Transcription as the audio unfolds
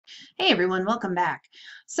Hey everyone, welcome back.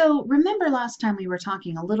 So remember last time we were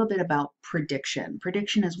talking a little bit about prediction.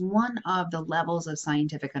 Prediction is one of the levels of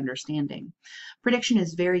scientific understanding. Prediction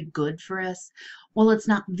is very good for us. While it's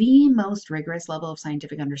not the most rigorous level of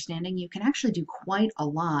scientific understanding, you can actually do quite a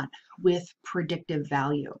lot with predictive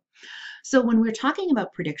value. So when we're talking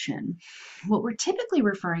about prediction, what we're typically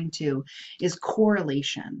referring to is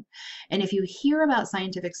correlation. And if you hear about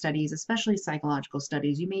scientific studies, especially psychological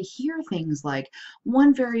studies, you may hear things like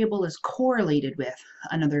one variable is correlated with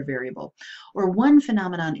another variable, or one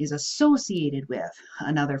phenomenon is associated with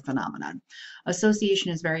another phenomenon.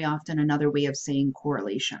 Association is very often another way of saying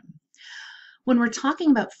correlation. When we're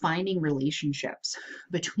talking about finding relationships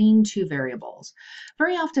between two variables,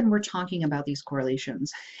 very often we're talking about these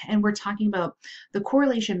correlations, and we're talking about the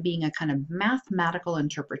correlation being a kind of mathematical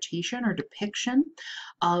interpretation or depiction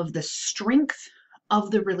of the strength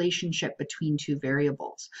of the relationship between two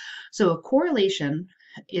variables. So a correlation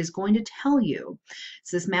is going to tell you,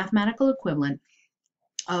 it's this mathematical equivalent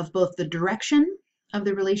of both the direction of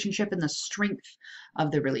the relationship and the strength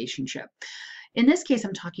of the relationship. In this case,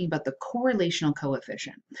 I'm talking about the correlational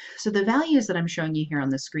coefficient. So the values that I'm showing you here on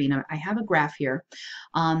the screen, I have a graph here.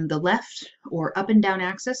 On the left or up and down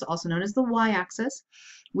axis, also known as the y-axis,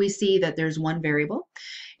 we see that there's one variable.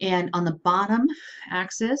 And on the bottom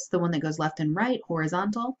axis, the one that goes left and right,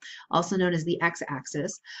 horizontal, also known as the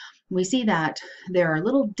x-axis, we see that there are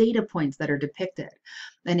little data points that are depicted.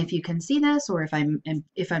 And if you can see this, or if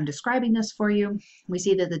I'm describing this for you, we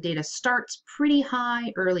see that the data starts pretty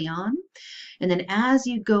high early on. And then as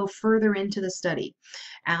you go further into the study,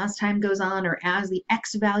 as time goes on or as the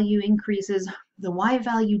x value increases, the y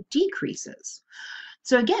value decreases.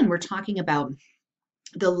 So again, we're talking about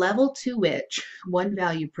the level to which one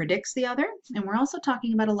value predicts the other, and we're also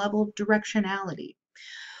talking about a level of directionality.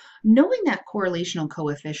 Knowing that correlational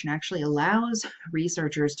coefficient actually allows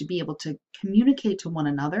researchers to be able to communicate to one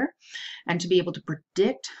another and to be able to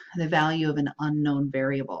predict the value of an unknown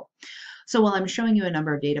variable. So while I'm showing you a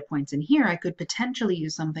number of data points in here, I could potentially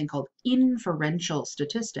use something called inferential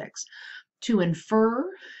statistics to infer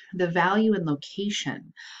the value and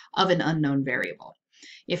location of an unknown variable.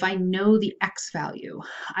 If I know the x value,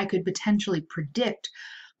 I could potentially predict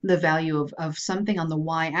the value of something on the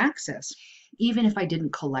y-axis, even if I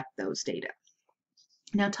didn't collect those data.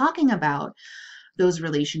 Now, talking about those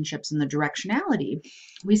relationships and the directionality,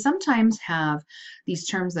 we sometimes have these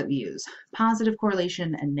terms that we use, positive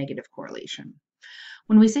correlation and negative correlation.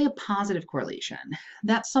 When we say a positive correlation,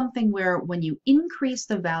 that's something where when you increase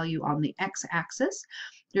the value on the x-axis,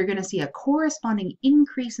 you're going to see a corresponding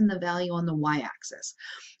increase in the value on the y-axis.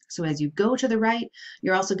 So as you go to the right,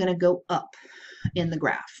 you're also going to go up in the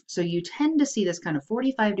graph. So you tend to see this kind of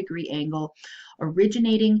 45-degree angle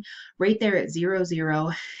originating right there at 0,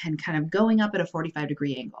 0, and kind of going up at a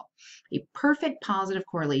 45-degree angle. A perfect positive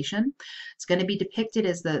correlation. It's going to be depicted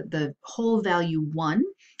as the whole value 1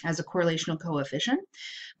 as a correlational coefficient,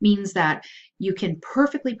 means that you can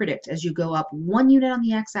perfectly predict as you go up 1 unit on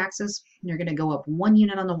the x-axis, you're going to go up 1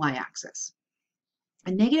 unit on the y-axis.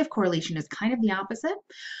 A negative correlation is kind of the opposite,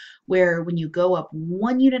 where when you go up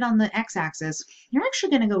 1 unit on the x-axis, you're actually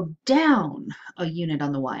going to go down a unit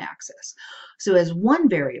on the y-axis. So as one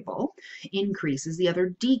variable increases, the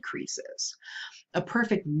other decreases. A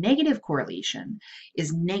perfect negative correlation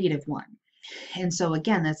is -1. And so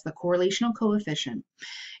again, that's the correlational coefficient.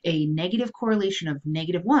 A negative correlation of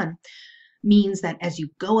 -1 means that as you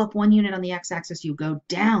go up 1 unit on the x-axis, you go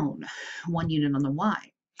down 1 unit on the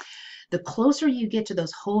y. The closer you get to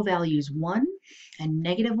those whole values 1 and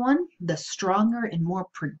 -1, the stronger and more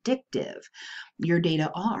predictive your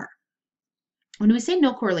data are. When we say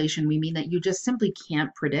no correlation, we mean that you just simply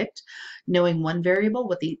can't predict, knowing one variable,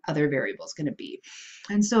 what the other variable is going to be.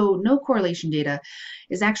 And so no correlation data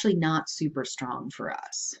is actually not super strong for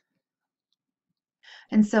us.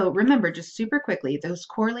 And so remember, just super quickly, those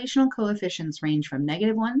correlational coefficients range from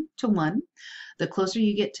 -1 to 1. The closer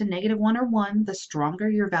you get to -1 or 1, the stronger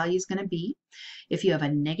your value is going to be. If you have a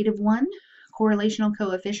 -1 correlational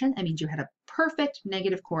coefficient, that means you had a perfect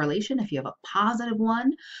negative correlation. If you have a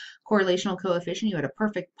 +1 correlational coefficient, you had a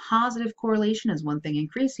perfect positive correlation. As one thing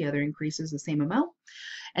increases, the other increases the same amount.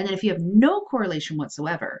 And then if you have no correlation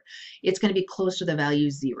whatsoever, it's going to be close to the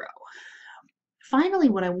value 0. Finally,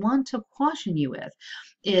 what I want to caution you with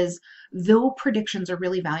is, though predictions are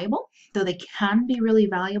really valuable, though they can be really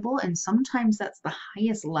valuable, and sometimes that's the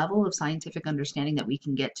highest level of scientific understanding that we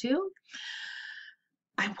can get to,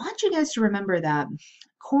 I want you guys to remember that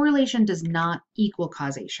correlation does not equal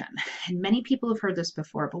causation. And many people have heard this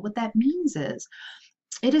before, but what that means is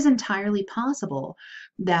It is entirely possible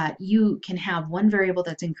that you can have one variable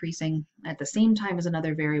that's increasing at the same time as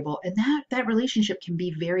another variable, and that relationship can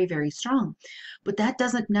be very, very strong. But that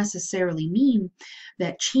doesn't necessarily mean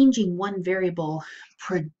that changing one variable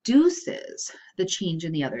produces the change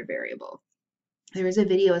in the other variable. There is a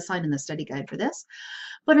video assigned in the study guide for this.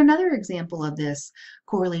 But another example of this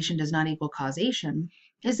correlation does not equal causation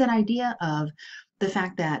is that idea of the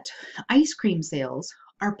fact that ice cream sales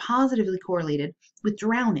are positively correlated with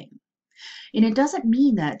drowning. And it doesn't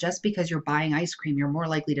mean that just because you're buying ice cream, you're more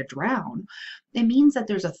likely to drown. It means that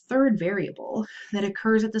there's a third variable that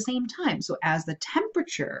occurs at the same time. So as the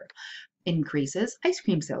temperature increases, ice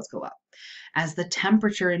cream sales go up. As the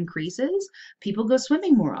temperature increases, people go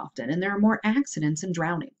swimming more often and there are more accidents and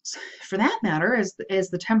drownings. For that matter, as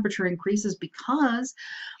the temperature increases, because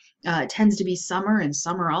it tends to be summer and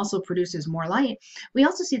summer also produces more light, we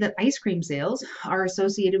also see that ice cream sales are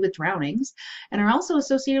associated with drownings and are also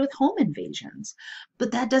associated with home invasions.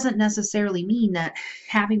 But that doesn't necessarily mean that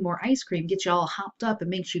having more ice cream gets you all hopped up and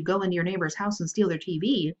makes you go into your neighbor's house and steal their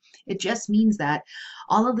TV. It just means that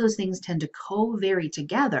all of those things tend to co-vary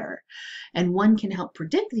together, and one can help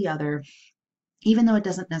predict the other, even though it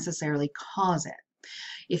doesn't necessarily cause it.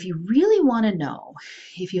 If you really want to know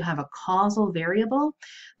if you have a causal variable,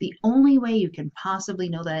 the only way you can possibly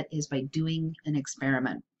know that is by doing an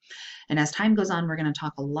experiment. And as time goes on, we're going to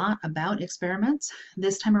talk a lot about experiments.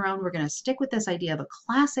 This time around, we're going to stick with this idea of a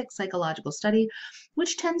classic psychological study,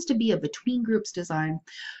 which tends to be a between groups design.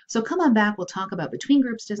 So come on back, we'll talk about between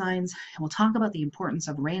groups designs, and we'll talk about the importance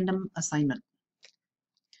of random assignment.